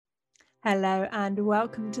Hello and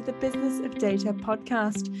welcome to the Business of Data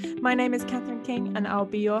podcast. My name is Catherine King and I'll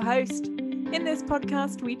be your host. In this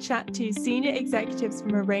podcast, we chat to senior executives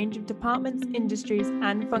from a range of departments, industries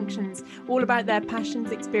and functions, all about their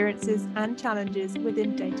passions, experiences and challenges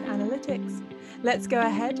within data analytics. Let's go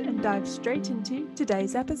ahead and dive straight into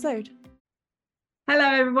today's episode. Hello,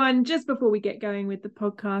 everyone. Just before we get going with the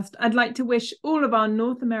podcast, I'd like to wish all of our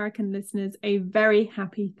North American listeners a very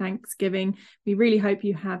happy Thanksgiving. We really hope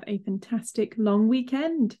you have a fantastic long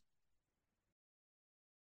weekend.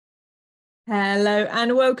 Hello,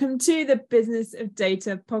 and welcome to the Business of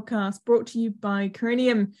Data podcast brought to you by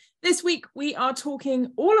Corinium. This week, we are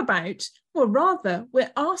talking all about, or rather,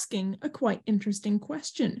 we're asking a quite interesting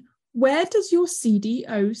question. Where does your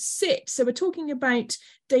CDO sit? So we're talking about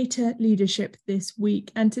data leadership this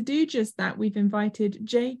week. And to do just that, we've invited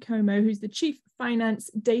Jay Como, who's the Chief Finance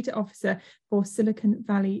Data Officer for Silicon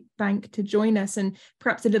Valley Bank, to join us. And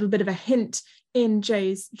perhaps a little bit of a hint in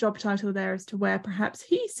Jay's job title there as to where perhaps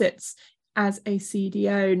he sits as a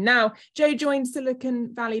CDO. Now, Jay joined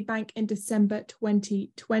Silicon Valley Bank in December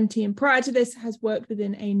 2020, and prior to this has worked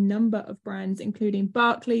within a number of brands, including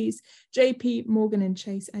Barclays, JP Morgan &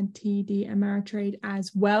 Chase, and TD Ameritrade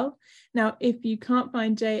as well. Now, if you can't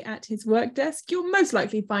find Jay at his work desk, you'll most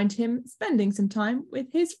likely find him spending some time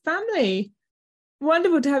with his family.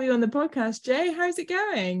 Wonderful to have you on the podcast, Jay. How's it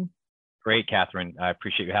going? Great, Catherine. I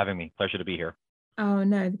appreciate you having me. Pleasure to be here. Oh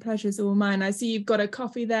no, the pleasure's all mine. I see you've got a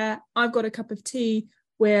coffee there. I've got a cup of tea.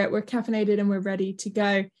 We're caffeinated and we're ready to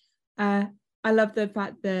go. I love the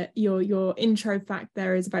fact that your intro fact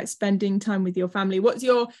there is about spending time with your family. What's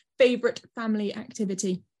your favorite family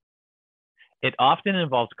activity? It often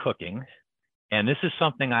involves cooking, and this is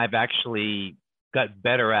something I've actually got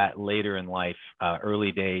better at later in life.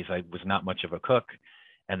 Early days, I was not much of a cook.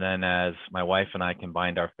 And then as my wife and I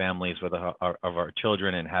combined our families with our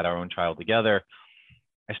children and had our own child together,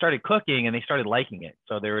 I started cooking and they started liking it.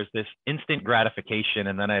 So there was this instant gratification.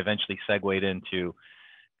 And then I eventually segued into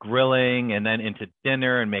grilling and then into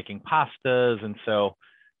dinner and making pastas. And so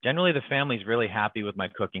generally the family's really happy with my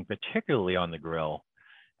cooking, particularly on the grill.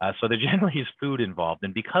 So there generally is food involved.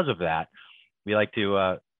 And because of that, we like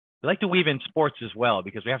to weave in sports as well,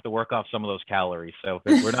 because we have to work off some of those calories. So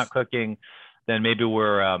if we're not cooking, then maybe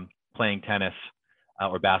we're playing tennis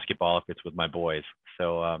or basketball if it's with my boys.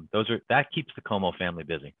 So that keeps the Como family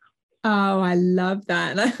busy. Oh, I love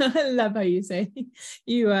that. And I love how you say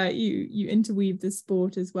you interweave the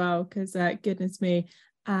sport as well, because goodness me,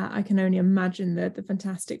 I can only imagine the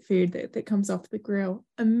fantastic food that comes off the grill.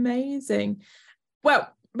 Amazing.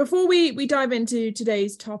 Well, before we dive into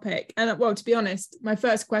today's topic, and well, to be honest, my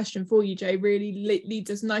first question for you, Jay, really leads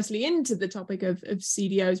us nicely into the topic of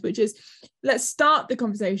CDOs, which is, let's start the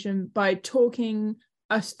conversation by talking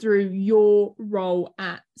us through your role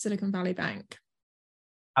at Silicon Valley Bank.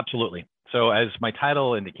 Absolutely. So as my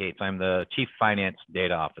title indicates, I'm the Chief Finance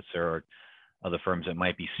Data Officer, or other firms it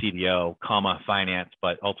might be CDO, finance,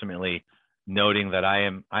 but ultimately noting that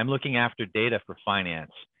I'm looking after data for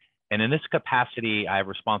finance. And in this capacity, I have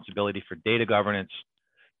responsibility for data governance,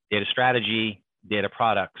 data strategy, data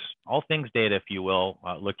products, all things data, if you will,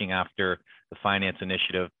 looking after the finance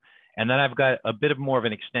initiative. And then I've got a bit of more of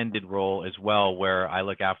an extended role as well, where I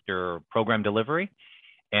look after program delivery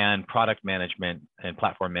and product management and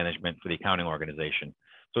platform management for the accounting organization.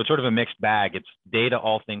 So it's sort of a mixed bag. It's data,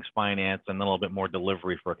 all things finance, and then a little bit more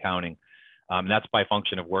delivery for accounting. That's by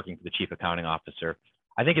function of working for the chief accounting officer.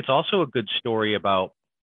 I think it's also a good story about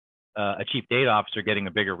a chief data officer getting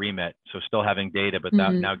a bigger remit. So still having data, but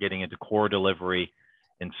now getting into core delivery.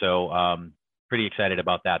 And so pretty excited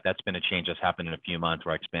about that. That's been a change that's happened in a few months,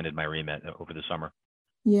 where I expanded my remit over the summer.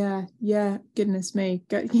 Yeah. Goodness me.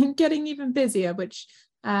 Getting even busier, which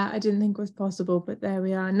I didn't think was possible, but there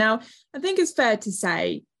we are. Now, I think it's fair to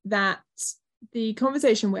say that the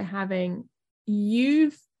conversation we're having,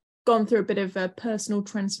 you've gone through a bit of a personal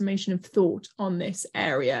transformation of thought on this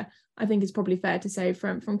area. I think it's probably fair to say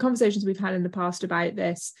from conversations we've had in the past about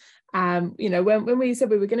this. When we said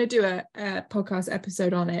we were going to do a podcast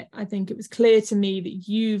episode on it, I think it was clear to me that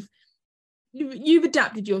you've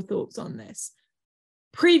adapted your thoughts on this.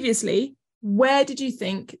 Previously, where did you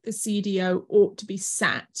think the CDO ought to be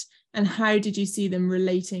sat, and how did you see them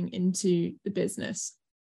relating into the business?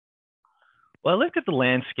 Well, I looked at the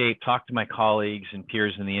landscape, talked to my colleagues and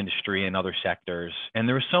peers in the industry and other sectors, and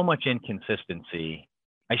there was so much inconsistency.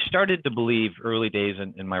 I started to believe early days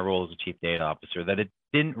in my role as a chief data officer that it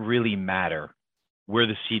didn't really matter where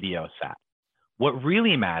the CDO sat. What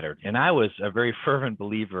really mattered, and I was a very fervent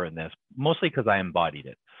believer in this, mostly because I embodied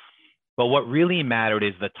it, but what really mattered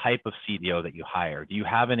is the type of CDO that you hire. Do you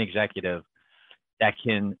have an executive that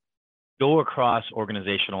can go across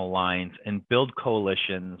organizational lines and build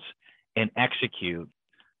coalitions and execute.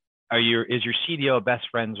 Is your CDO best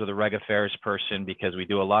friends with a reg affairs person? Because we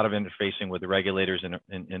do a lot of interfacing with the regulators in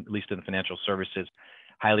at least in the financial services,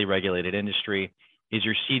 highly regulated industry. Is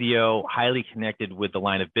your CDO highly connected with the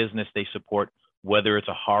line of business they support, whether it's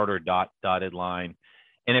a hard or dotted line?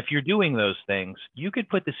 And if you're doing those things, you could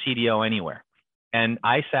put the CDO anywhere. And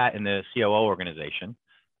I sat in the COO organization,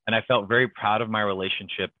 and I felt very proud of my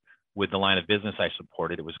relationship with the line of business I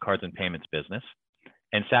supported. It was cards and payments business,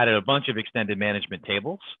 and sat at a bunch of extended management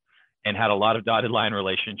tables and had a lot of dotted line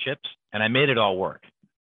relationships, and I made it all work.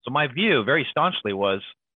 So my view very staunchly was,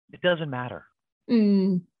 it doesn't matter.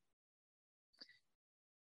 Mm.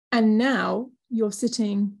 And now you're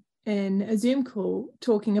sitting in a Zoom call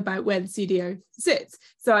talking about where the CDO sits.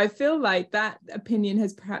 So I feel like that opinion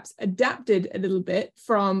has perhaps adapted a little bit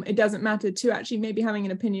from it doesn't matter to actually maybe having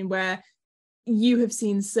an opinion where you have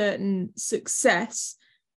seen certain success.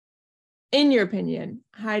 In your opinion,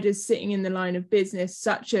 how does sitting in the line of business,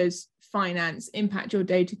 such as finance, impact your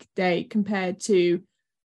day-to-day compared to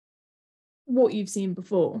what you've seen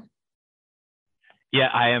before? Yeah,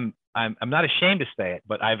 I'm not ashamed to say it,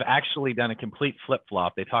 but I've actually done a complete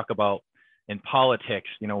flip-flop. They talk about in politics,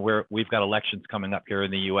 we've got elections coming up here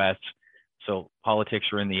in the US. So politics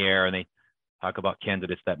are in the air, and they talk about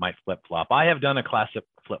candidates that might flip-flop. I have done a classic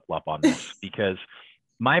flip-flop on this because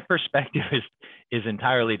my perspective is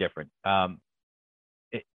entirely different.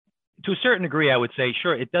 To a certain degree, I would say,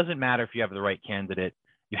 sure, it doesn't matter if you have the right candidate.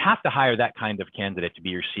 You have to hire that kind of candidate to be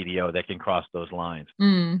your CDO that can cross those lines.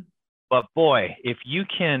 Mm. But boy, if you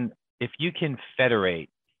can federate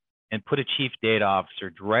and put a chief data officer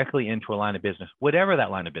directly into a line of business, whatever that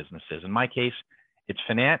line of business is. In my case, it's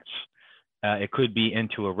finance. It could be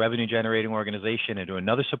into a revenue generating organization, into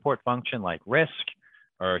another support function like risk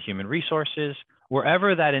or human resources,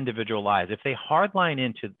 wherever that individual lies. If they hardline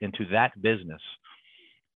into that business,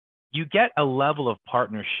 you get a level of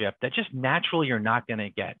partnership that just naturally you're not going to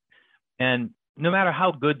get. And no matter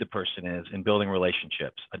how good the person is in building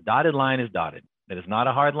relationships, a dotted line is dotted. It is not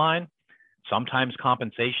a hard line. Sometimes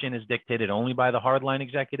compensation is dictated only by the hard line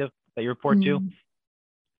executive that you report to.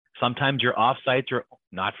 Sometimes your offsites are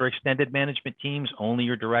not for extended management teams, only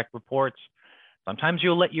your direct reports. Sometimes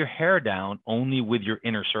you'll let your hair down only with your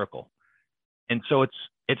inner circle. And so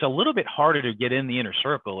it's a little bit harder to get in the inner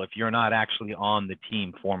circle if you're not actually on the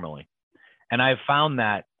team formally. And I've found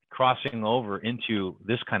that crossing over into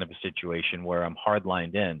this kind of a situation where I'm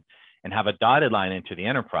hardlined in and have a dotted line into the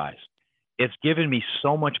enterprise, it's given me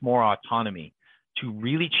so much more autonomy to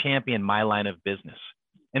really champion my line of business.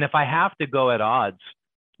 And if I have to go at odds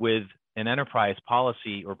with an enterprise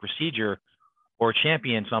policy or procedure or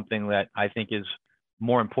champion something that I think is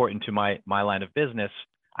more important to my line of business,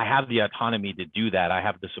 I have the autonomy to do that. I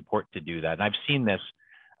have the support to do that. And I've seen this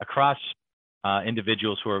across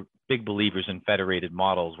individuals who are big believers in federated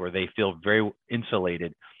models where they feel very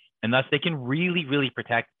insulated, and thus they can really, really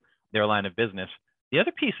protect their line of business. The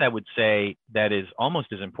other piece I would say that is almost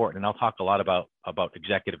as important, and I'll talk a lot about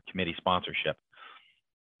executive committee sponsorship.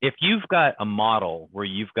 If you've got a model where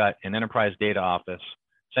you've got an enterprise data office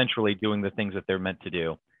centrally doing the things that they're meant to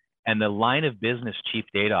do, and the line of business chief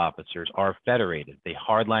data officers are federated, they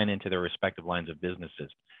hardline into their respective lines of businesses,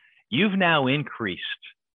 you've now increased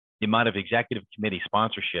the amount of executive committee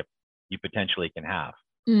sponsorship you potentially can have.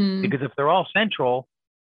 Because if they're all central,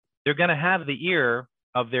 they're going to have the ear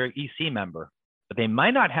of their EC member, but they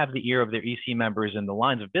might not have the ear of their EC members in the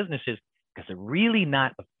lines of businesses because they're really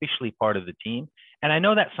not officially part of the team. And I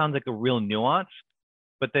know that sounds like a real nuance,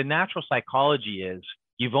 but the natural psychology is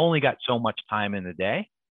you've only got so much time in the day.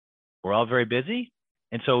 We're all very busy.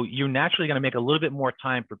 And so you're naturally going to make a little bit more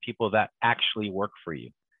time for people that actually work for you.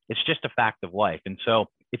 It's just a fact of life. And so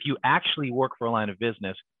if you actually work for a line of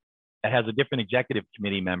business that has a different executive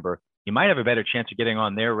committee member, you might have a better chance of getting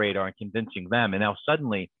on their radar and convincing them. And now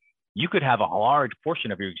suddenly you could have a large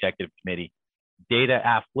portion of your executive committee data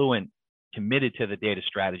affluent, committed to the data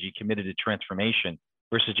strategy, committed to transformation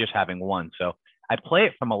versus just having one. So I play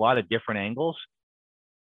it from a lot of different angles.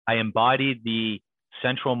 I embodied the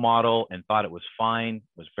central model and thought it was fine,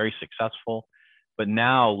 was very successful. But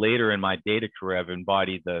now later in my data career, I've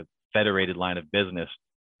embodied the federated line of business,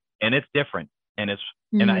 and it's different. And it's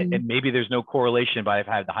and maybe there's no correlation, but I've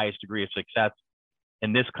had the highest degree of success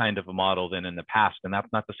in this kind of a model than in the past. And that's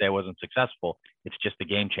not to say I wasn't successful. It's just a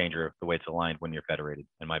game changer the way it's aligned when you're federated,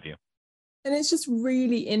 in my view. And it's just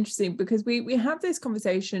really interesting because we have this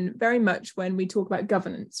conversation very much when we talk about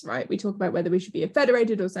governance, right? We talk about whether we should be a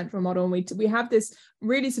federated or central model, and we have this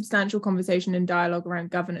really substantial conversation and dialogue around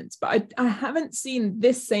governance. But I haven't seen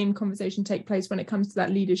this same conversation take place when it comes to that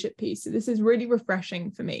leadership piece. So this is really refreshing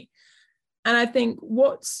for me. And I think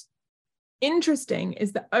what's interesting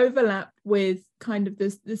is the overlap with kind of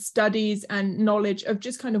the studies and knowledge of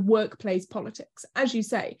just kind of workplace politics. As you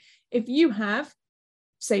say, if you have,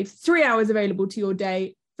 say, 3 hours available to your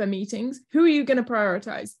day for meetings, who are you going to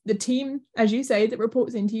prioritize? The team, as you say, that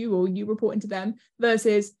reports into you or you report into them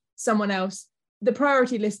versus someone else. The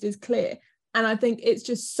priority list is clear. And I think it's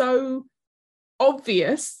just so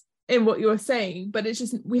obvious in what you're saying, but it's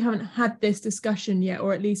just, we haven't had this discussion yet,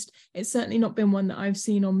 or at least it's certainly not been one that I've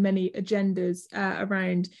seen on many agendas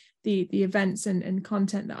around the events and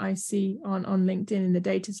content that I see on LinkedIn in the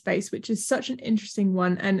data space, which is such an interesting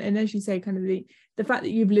one. And as you say, kind of the fact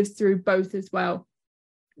that you've lived through both as well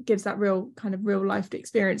gives that real life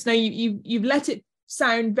experience. Now you've let it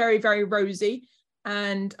sound very, very rosy,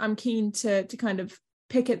 and I'm keen to kind of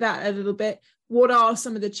pick at that a little bit. What are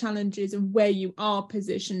some of the challenges of where you are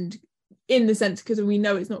positioned, in the sense, because we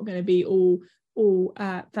know it's not going to be all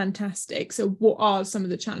fantastic. So what are some of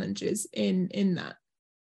the challenges in that?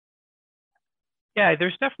 Yeah,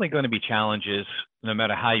 there's definitely going to be challenges no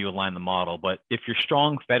matter how you align the model. But if you're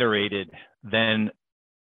strong federated, then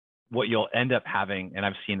what you'll end up having, and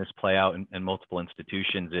I've seen this play out in multiple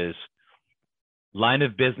institutions, is line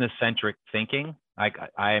of business centric thinking.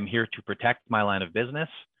 I am here to protect my line of business,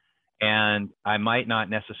 and I might not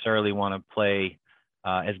necessarily want to play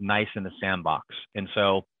as nice in the sandbox. And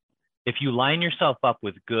so if you line yourself up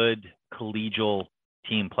with good collegial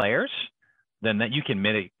team players, then that you can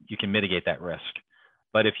mitigate that risk.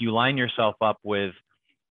 But if you line yourself up with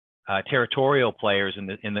territorial players in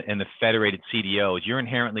the federated CDOs, you're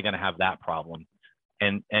inherently going to have that problem.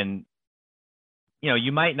 And you know,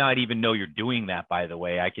 you might not even know you're doing that, by the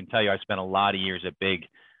way. I can tell you, I spent a lot of years at big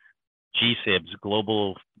GSIBs,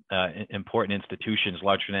 global important institutions,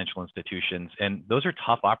 large financial institutions, and those are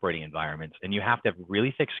tough operating environments. And you have to have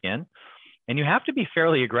really thick skin, and you have to be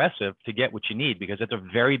fairly aggressive to get what you need, because it's a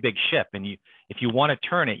very big ship. And if you want to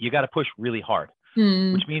turn it, you got to push really hard,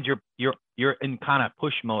 which means you're in kind of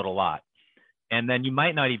push mode a lot. And then you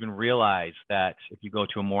might not even realize that if you go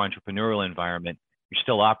to a more entrepreneurial environment, you're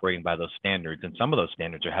still operating by those standards. And some of those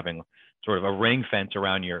standards are having sort of a ring fence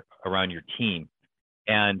around your team.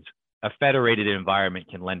 And a federated environment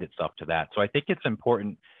can lend itself to that. So I think it's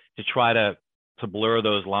important to try to blur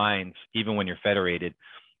those lines, even when you're federated.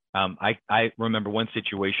 I remember one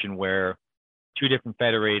situation where two different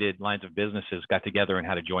federated lines of businesses got together and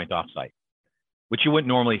had a joint offsite, which you wouldn't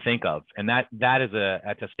normally think of. And that is a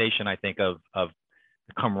attestation, I think, of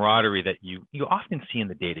the camaraderie that you often see in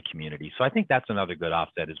the data community. So I think that's another good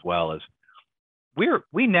offset as well. Is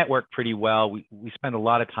we network pretty well. We spend a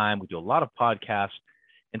lot of time. We do a lot of podcasts.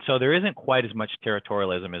 And so there isn't quite as much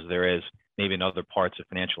territorialism as there is maybe in other parts of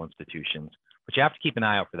financial institutions, but you have to keep an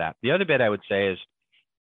eye out for that. The other bit I would say is,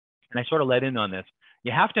 and I sort of let in on this,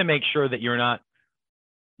 you have to make sure that you're not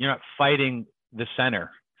fighting the center.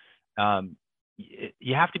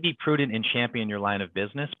 You have to be prudent and champion your line of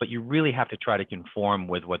business, but you really have to try to conform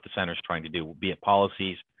with what the center is trying to do, be it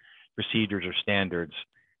policies, procedures, or standards.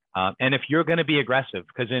 And if you're going to be aggressive,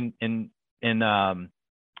 because in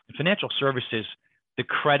financial services, the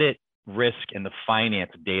credit risk and the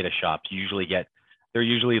finance data shops they're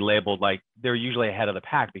usually labeled like they're usually ahead of the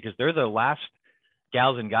pack, because they're the last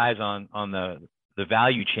gals and guys on the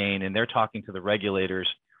value chain, and they're talking to the regulators.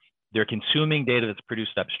 They're consuming data that's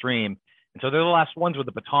produced upstream. And so they're the last ones with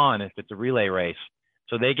the baton if it's a relay race.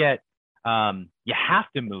 So they get, you have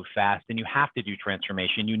to move fast, and you have to do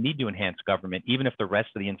transformation. You need to enhance government, even if the rest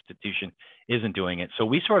of the institution isn't doing it. So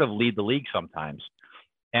we sort of lead the league sometimes.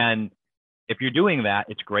 And if you're doing that,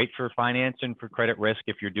 it's great for finance and for credit risk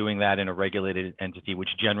if you're doing that in a regulated entity, which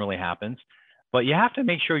generally happens. But you have to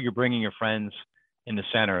make sure you're bringing your friends in the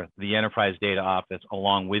center, the enterprise data office,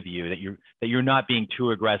 along with you, that you're not being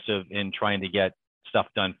too aggressive in trying to get stuff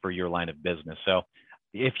done for your line of business. So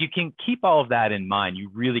if you can keep all of that in mind, you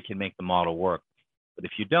really can make the model work. But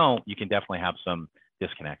if you don't, you can definitely have some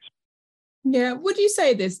disconnects. Yeah. Would you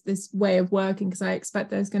say this way of working, because I expect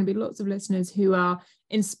there's going to be lots of listeners who are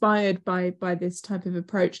inspired by this type of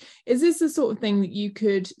approach, is this the sort of thing that you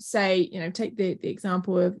could say, take the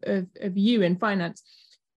example of you in finance?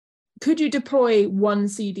 Could you deploy one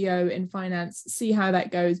CDO in finance, see how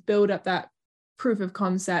that goes, build up that proof of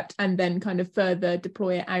concept, and then kind of further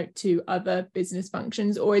deploy it out to other business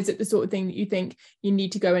functions? Or is it the sort of thing that you think you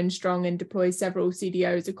need to go in strong and deploy several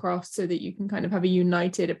CDOs across so that you can kind of have a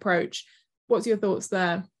united approach What's your thoughts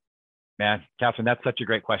there? Man, Catherine, that's such a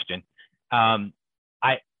great question. I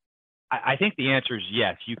think the answer is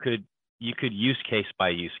yes. You could use case by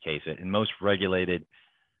use case it. In most regulated,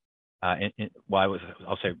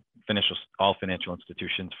 I'll say all financial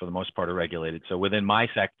institutions for the most part are regulated. So within my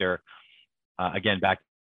sector, again, back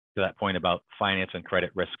to that point about finance and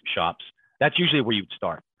credit risk shops, that's usually where you'd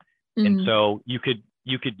start. And so you could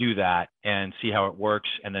do that and see how it works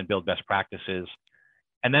and then build best practices.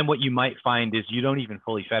 And then what you might find is you don't even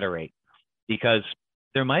fully federate, because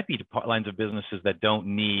there might be lines of businesses that don't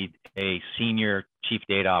need a senior chief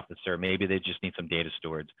data officer. Maybe they just need some data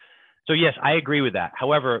stewards. So yes, I agree with that.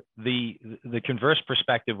 However, the converse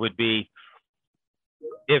perspective would be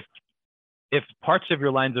if parts of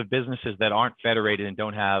your lines of businesses that aren't federated and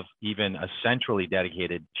don't have even a centrally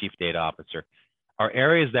dedicated chief data officer are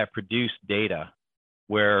areas that produce data,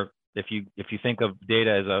 where if you think of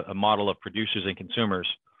data as a model of producers and consumers,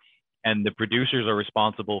 and the producers are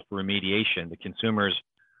responsible for remediation, the consumers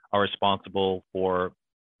are responsible for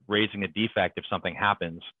raising a defect if something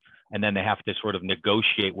happens, and then they have to sort of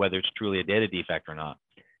negotiate whether it's truly a data defect or not.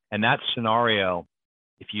 And that scenario,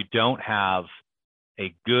 if you don't have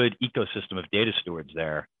a good ecosystem of data stewards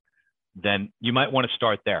there, then you might want to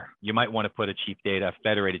start there. You might want to put a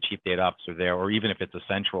federated chief data officer there, or even if it's a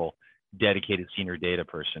central dedicated senior data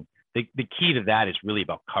person. The key to that is really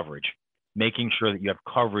about coverage, making sure that you have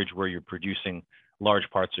coverage where you're producing large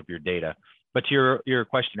parts of your data. But to your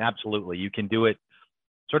question, absolutely, you can do it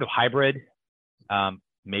sort of hybrid.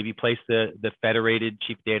 Maybe place the federated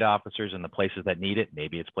chief data officers in the places that need it.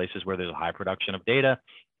 Maybe it's places where there's a high production of data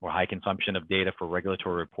or high consumption of data for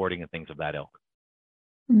regulatory reporting and things of that ilk.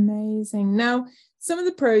 Amazing. Now, some of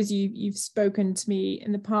the pros you've spoken to me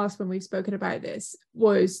in the past when we've spoken about this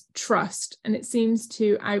was trust, and it seems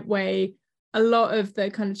to outweigh a lot of the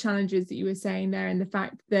kind of challenges that you were saying there, and the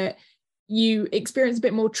fact that you experience a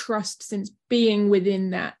bit more trust since being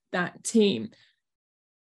within that team.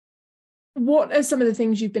 What are some of the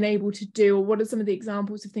things you've been able to do, or what are some of the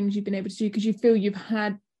examples of things you've been able to do because you feel you've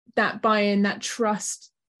had that buy-in, that trust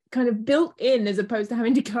kind of built in, as opposed to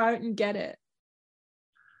having to go out and get it?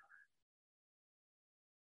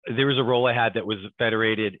 There was a role I had that was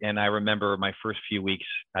federated, and I remember my first few weeks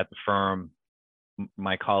at the firm,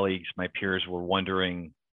 my colleagues, my peers were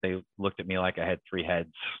wondering, they looked at me like I had three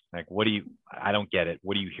heads. Like, I don't get it.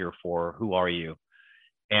 What are you here for? Who are you?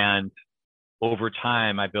 And over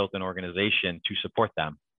time, I built an organization to support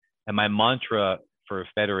them. And my mantra for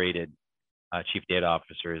federated chief data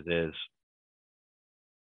officers is,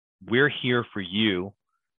 we're here for you,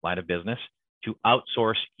 line of business, to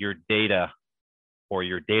outsource your data or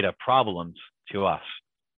your data problems to us.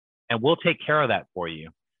 And we'll take care of that for you.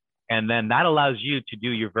 And then that allows you to do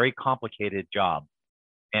your very complicated job.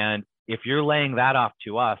 And if you're laying that off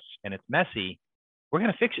to us and it's messy, we're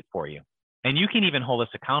going to fix it for you. And you can even hold us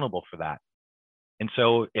accountable for that. And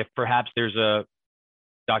so if perhaps there's a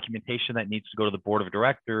documentation that needs to go to the board of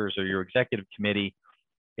directors or your executive committee,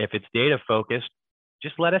 if it's data focused,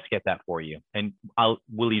 just let us get that for you. And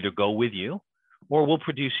we'll either go with you, or we'll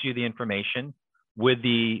produce you the information with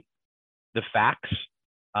the facts.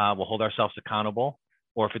 We'll hold ourselves accountable.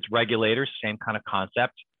 Or if it's regulators, same kind of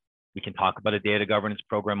concept. We can talk about a data governance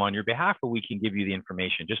program on your behalf, or we can give you the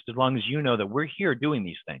information, just as long as you know that we're here doing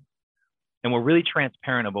these things. And we're really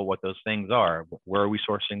transparent about what those things are. Where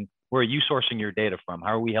are you sourcing your data from?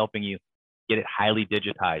 How are we helping you get it highly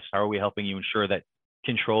digitized? How are we helping you ensure that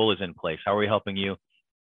control is in place? How are we helping you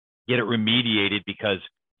get it remediated because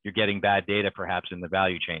you're getting bad data perhaps in the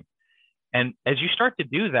value chain? And as you start to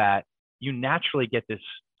do that, you naturally get this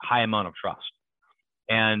high amount of trust.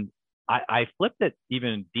 And I flipped it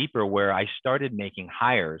even deeper, where I started making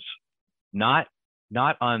hires, not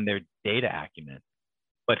on their data acumen,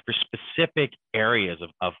 but for specific areas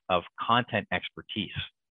of content expertise.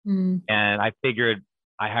 And I figured,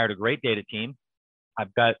 I hired a great data team.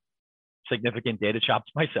 I've got significant data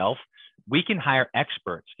chops myself. We can hire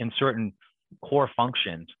experts in certain core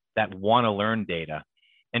functions that want to learn data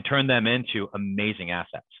and turn them into amazing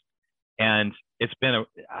assets. And it's been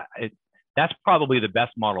that's probably the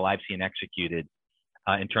best model I've seen executed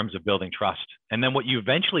in terms of building trust. And then what you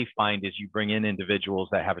eventually find is you bring in individuals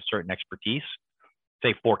that have a certain expertise,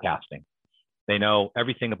 say forecasting. They know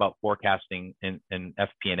everything about forecasting in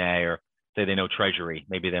FP&A, or say they know treasury.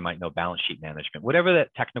 Maybe they might know balance sheet management, whatever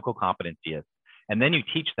that technical competency is. And then you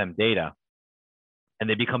teach them data, and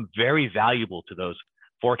they become very valuable to those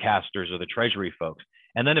forecasters or the treasury folks.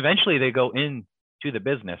 And then eventually they go into the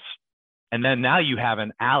business. And then now you have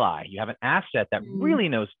an ally, you have an asset that really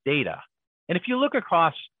knows data. And if you look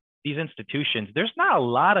across these institutions, there's not a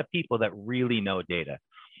lot of people that really know data.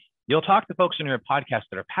 You'll talk to folks in your podcast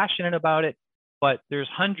that are passionate about it, but there's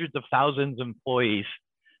hundreds of thousands of employees,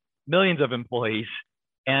 millions of employees,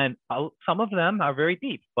 and some of them are very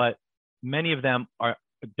deep, but many of them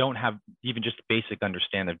don't have even just basic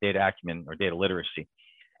understanding of data acumen or data literacy.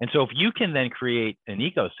 And so if you can then create an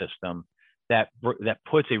ecosystem that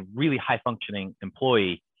puts a really high functioning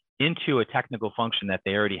employee into a technical function that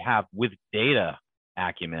they already have with data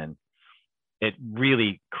acumen, it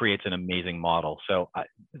really creates an amazing model. So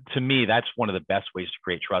to me, that's one of the best ways to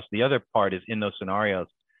create trust. The other part is in those scenarios,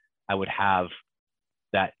 I would have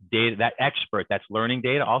that data, that expert that's learning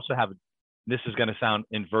data also have, this is going to sound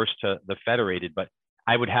inverse to the federated, but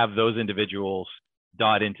I would have those individuals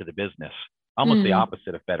dot into the business, almost the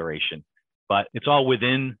opposite of federation, but it's all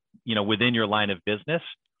within your line of business.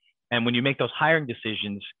 And when you make those hiring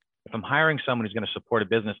decisions, if I'm hiring someone who's going to support a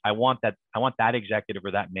business, I want that executive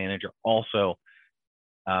or that manager also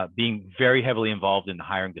being very heavily involved in the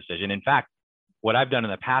hiring decision. In fact, what I've done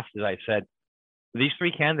in the past is I said, these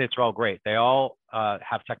three candidates are all great. They all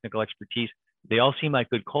have technical expertise. They all seem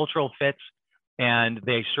like good cultural fits, and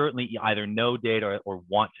they certainly either know data or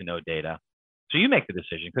want to know data. So you make the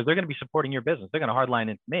decision because they're going to be supporting your business. They're going to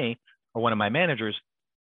hardline into me or one of my managers,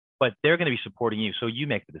 but they're going to be supporting you. So you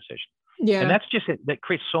make the decision. Yeah. And that's just it. That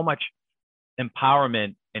creates so much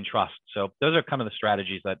empowerment and trust. So those are kind of the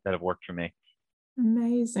strategies that have worked for me.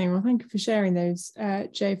 Amazing. Well, thank you for sharing those,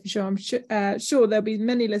 Jay, for sure. I'm sure there'll be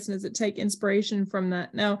many listeners that take inspiration from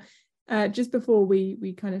that. Now, just before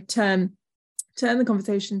we kind of turn the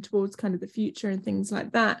conversation towards kind of the future and things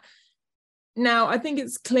like that. Now, I think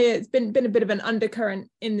it's clear, it's been a bit of an undercurrent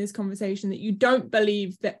in this conversation that you don't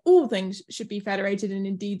believe that all things should be federated, and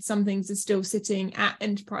indeed some things are still sitting at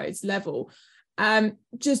enterprise level.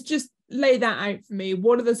 Just lay that out for me.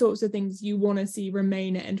 What are the sorts of things you want to see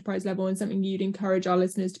remain at enterprise level, and something you'd encourage our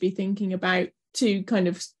listeners to be thinking about to kind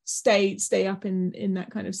of stay up in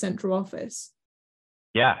that kind of central office?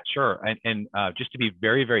 Yeah, sure. And just to be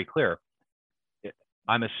very, very clear,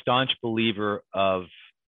 I'm a staunch believer of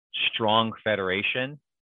strong federation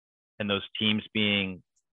and those teams being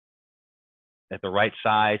at the right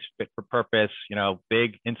size, fit for purpose,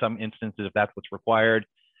 big in some instances if that's what's required.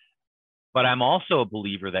 But I'm also a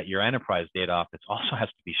believer that your enterprise data office also has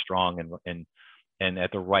to be strong and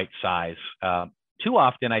at the right size. Too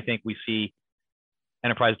often, I think we see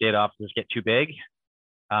enterprise data offices get too big.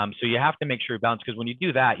 So you have to make sure you balance, because when you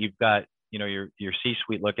do that, you've got your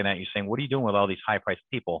C-suite looking at you saying, what are you doing with all these high-priced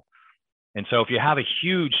people? And so if you have a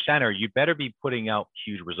huge center, you better be putting out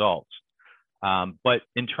huge results. But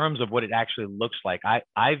in terms of what it actually looks like,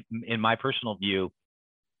 I've in my personal view,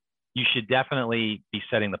 you should definitely be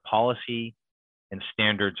setting the policy and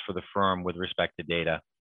standards for the firm with respect to data.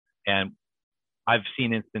 And I've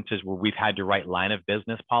seen instances where we've had to write line of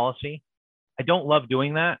business policy. I don't love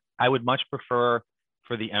doing that. I would much prefer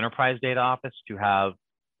for the enterprise data office to have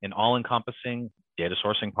an all-encompassing data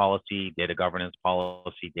sourcing policy, data governance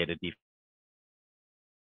policy, data defect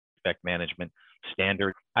management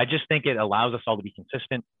standard. I just think it allows us all to be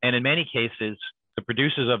consistent. And in many cases, the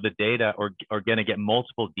producers of the data are going to get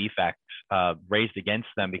multiple defects raised against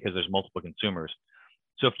them because there's multiple consumers.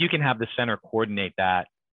 So if you can have the center coordinate that,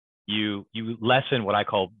 you lessen what I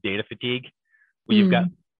call data fatigue, where you've got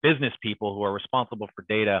business people who are responsible for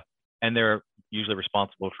data, and they're usually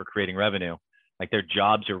responsible for creating revenue. Like their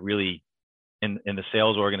jobs are really in the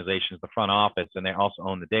sales organizations, the front office, and they also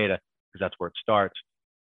own the data because that's where it starts.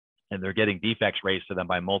 And they're getting defects raised to them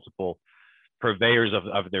by multiple purveyors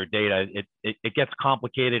of their data. It gets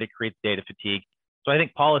complicated. It creates data fatigue. So I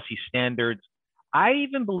think policy standards, I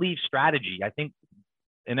even believe strategy. I think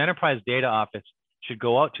an enterprise data office should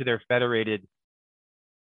go out to their federated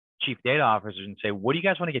chief data officers and say, what do you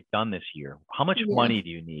guys want to get done this year? How much money do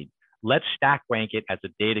you need? Let's stack rank it as a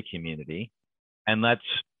data community. And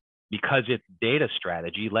because it's data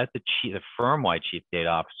strategy, let the firm-wide chief data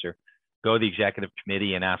officer go to the executive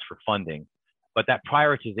committee and ask for funding. But that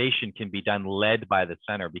prioritization can be done led by the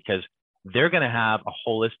center, because they're going to have a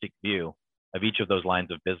holistic view of each of those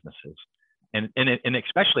lines of businesses. And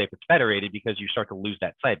especially if it's federated, because you start to lose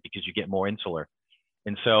that sight because you get more insular.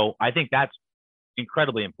 And so I think that's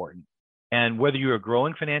incredibly important. And whether you're a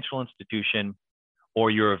growing financial institution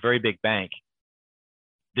or you're a very big bank,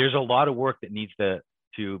 there's a lot of work that needs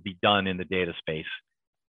to be done in the data space.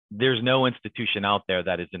 There's no institution out there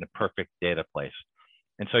that is in a perfect data place.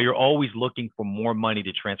 And so you're always looking for more money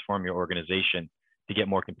to transform your organization, to get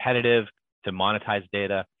more competitive, to monetize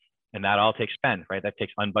data. And that all takes spend, right? That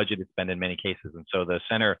takes unbudgeted spend in many cases. And so the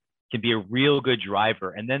center can be a real good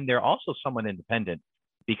driver. And then they're also somewhat independent,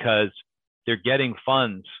 because they're getting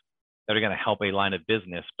funds that are going to help a line of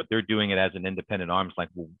business, but they're doing it as an independent arm's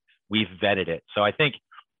length. we've vetted it. So I think,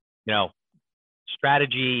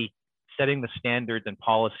 strategy, setting the standards and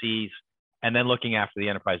policies, and then looking after the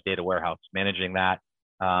enterprise data warehouse, managing that,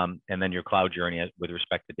 and then your cloud journey with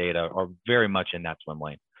respect to data are very much in that swim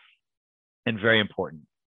lane and very important.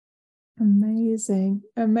 Amazing.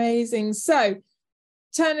 So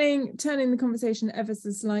turning the conversation ever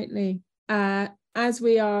so slightly, as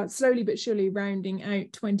we are slowly but surely rounding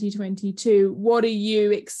out 2022, what are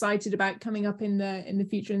you excited about coming up in the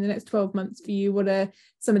future, in the next 12 months for you? What are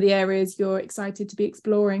some of the areas you're excited to be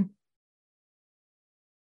exploring?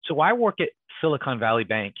 So I work at Silicon Valley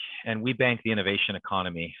Bank, and we bank the innovation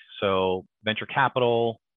economy. So venture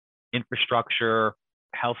capital, infrastructure,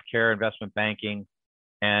 healthcare, investment banking,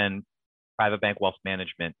 and private bank wealth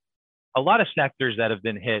management. A lot of sectors that have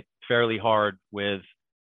been hit fairly hard with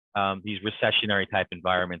these recessionary type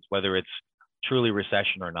environments, whether it's truly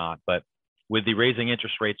recession or not. But with the raising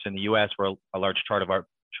interest rates in the U.S., where a large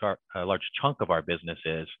chunk of our business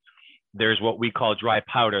is, there's what we call dry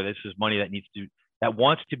powder. This is money that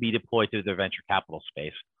wants to be deployed to the venture capital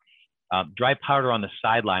space. Dry powder on the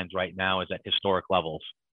sidelines right now is at historic levels,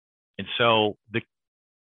 and so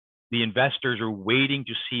the investors are waiting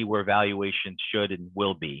to see where valuations should and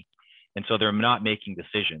will be, and so they're not making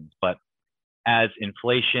decisions. But as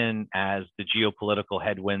inflation, as the geopolitical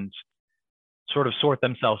headwinds sort of sort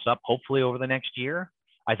themselves up, hopefully over the next year,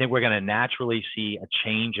 I think we're going to naturally see a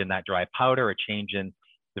change in that dry powder, a change in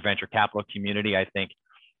the venture capital community. I think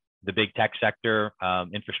the big tech sector,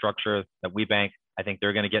 infrastructure that we bank, I think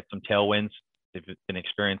they're going to get some tailwinds. They've been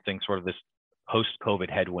experiencing sort of this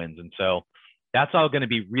post-COVID headwinds. And so that's all going to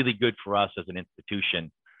be really good for us as an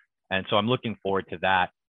institution. And so I'm looking forward to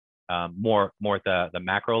that. More at the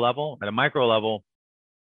macro level. At a micro level,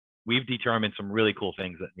 we've determined some really cool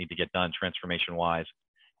things that need to get done transformation wise,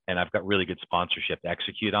 and I've got really good sponsorship to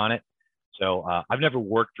execute on it. So I've never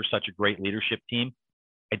worked for such a great leadership team.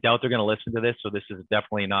 I doubt they're going to listen to this, so this is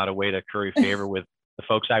definitely not a way to curry favor with the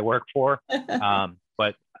folks I work for.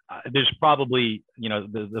 But there's probably,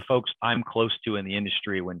 the folks I'm close to in the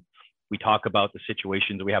industry, when we talk about the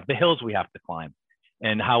situations we have, the hills we have to climb,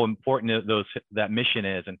 and how important that mission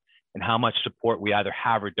is, and how much support we either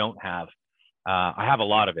have or don't have. I have a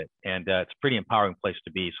lot of it, and it's a pretty empowering place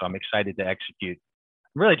to be. So I'm excited to execute.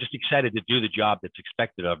 I'm really just excited to do the job that's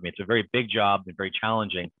expected of me. It's a very big job and very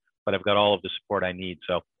challenging, but I've got all of the support I need.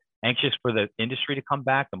 So anxious for the industry to come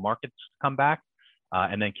back, the markets to come back,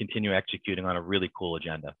 and then continue executing on a really cool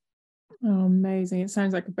agenda. Oh, amazing. It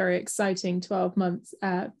sounds like a very exciting 12 months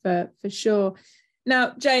for sure.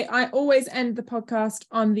 Now, Jay, I always end the podcast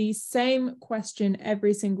on the same question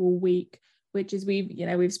every single week, which is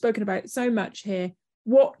we've spoken about so much here.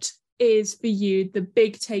 What is for you the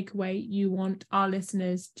big takeaway you want our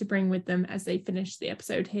listeners to bring with them as they finish the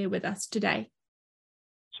episode here with us today?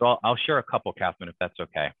 So I'll share a couple, Catherine, if that's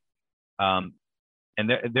okay.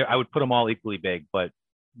 And I would put them all equally big, but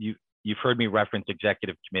you've heard me reference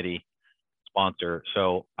executive committee sponsor.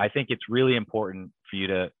 So I think it's really important for you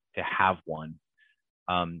to have one.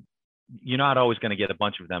 You're not always going to get a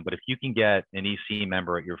bunch of them, but if you can get an EC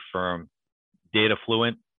member at your firm data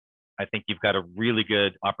fluent, I think you've got a really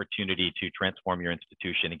good opportunity to transform your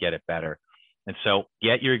institution and get it better. And so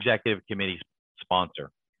get your executive committee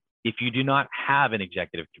sponsor. If you do not have an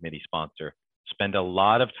executive committee sponsor, spend a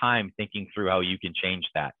lot of time thinking through how you can change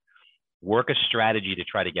that. Work a strategy to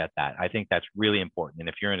try to get that. I think that's really important. And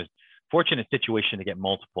if you're in a fortunate situation to get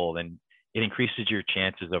multiple, then it increases your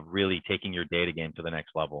chances of really taking your data game to the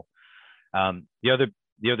next level. The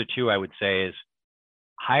other two I would say is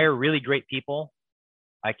hire really great people.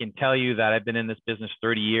 I can tell you that I've been in this business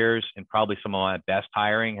 30 years, and probably some of my best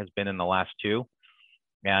hiring has been in the last 2.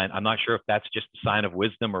 And I'm not sure if that's just a sign of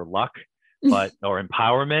wisdom or luck, or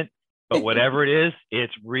empowerment, but whatever it is,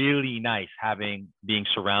 it's really nice being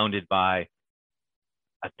surrounded by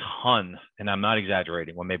a ton, and I'm not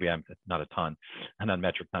exaggerating. Well, maybe I'm not a ton, I'm not a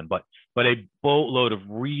metric ton, but a boatload of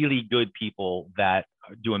really good people that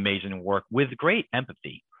do amazing work with great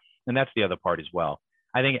empathy. And that's the other part as well.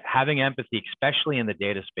 I think having empathy, especially in the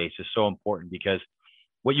data space, is so important, because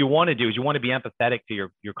what you want to do is you want to be empathetic to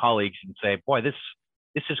your colleagues and say, boy, this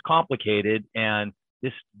is complicated, and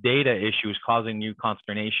this data issue is causing you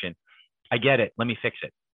consternation. I get it. Let me fix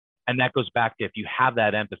it. And that goes back to, if you have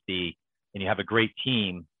that empathy and you have a great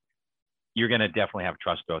team, you're going to definitely have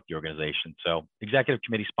trust throughout the organization. So executive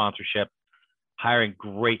committee sponsorship, hiring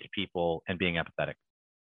great people, and being empathetic.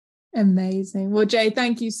 Amazing. Well, Jay,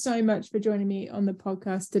 thank you so much for joining me on the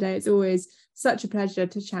podcast today. It's always such a pleasure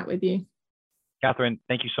to chat with you. Catherine,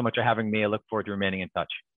 thank you so much for having me. I look forward to remaining in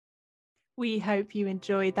touch. We hope you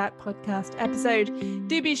enjoyed that podcast episode.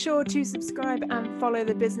 Do be sure to subscribe and follow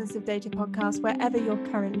the Business of Data podcast wherever you're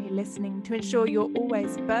currently listening to ensure you're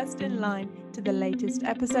always first in line to the latest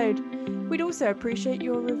episode. We'd also appreciate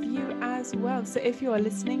your review as well. So if you are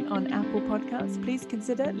listening on Apple Podcasts, please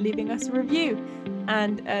consider leaving us a review.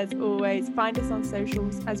 And as always, find us on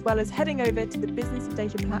socials as well as heading over to the Business of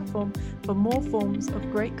Data platform for more forms of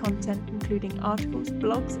great content, including articles,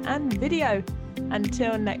 blogs, and video.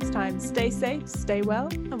 Until next time, stay safe, stay well,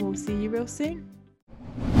 and we'll see you real soon.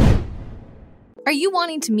 Are you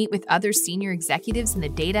wanting to meet with other senior executives in the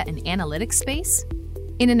data and analytics space?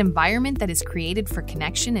 In an environment that is created for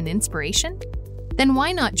connection and inspiration? Then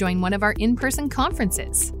why not join one of our in-person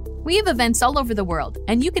conferences? We have events all over the world,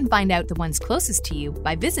 and you can find out the ones closest to you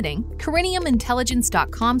by visiting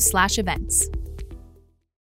coriniumintelligence.com/events.